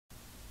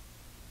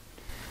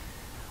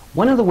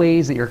One of the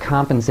ways that you're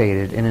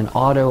compensated in an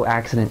auto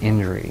accident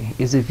injury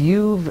is if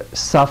you've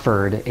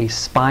suffered a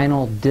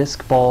spinal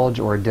disc bulge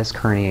or a disc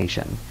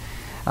herniation,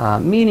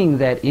 meaning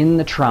that in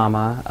the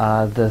trauma,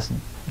 the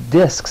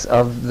discs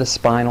of the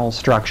spinal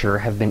structure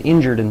have been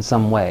injured in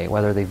some way,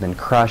 whether they've been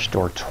crushed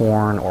or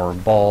torn or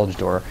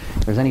bulged, or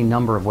there's any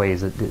number of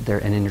ways that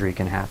an injury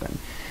can happen.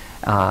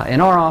 In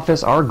our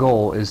office, our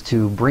goal is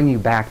to bring you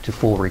back to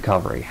full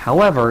recovery.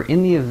 However,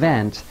 in the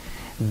event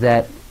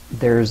that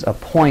there's a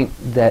point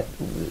that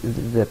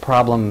the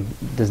problem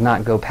does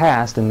not go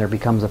past and there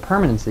becomes a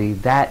permanency,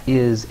 that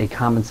is a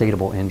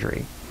compensatable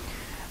injury.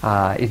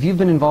 If you've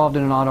been involved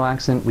in an auto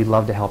accident, we'd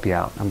love to help you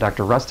out. I'm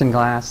Dr. Rustin,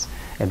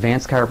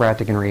 Advanced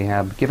Chiropractic and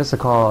Rehab. Give us a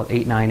call at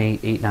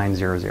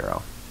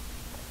 898-8900.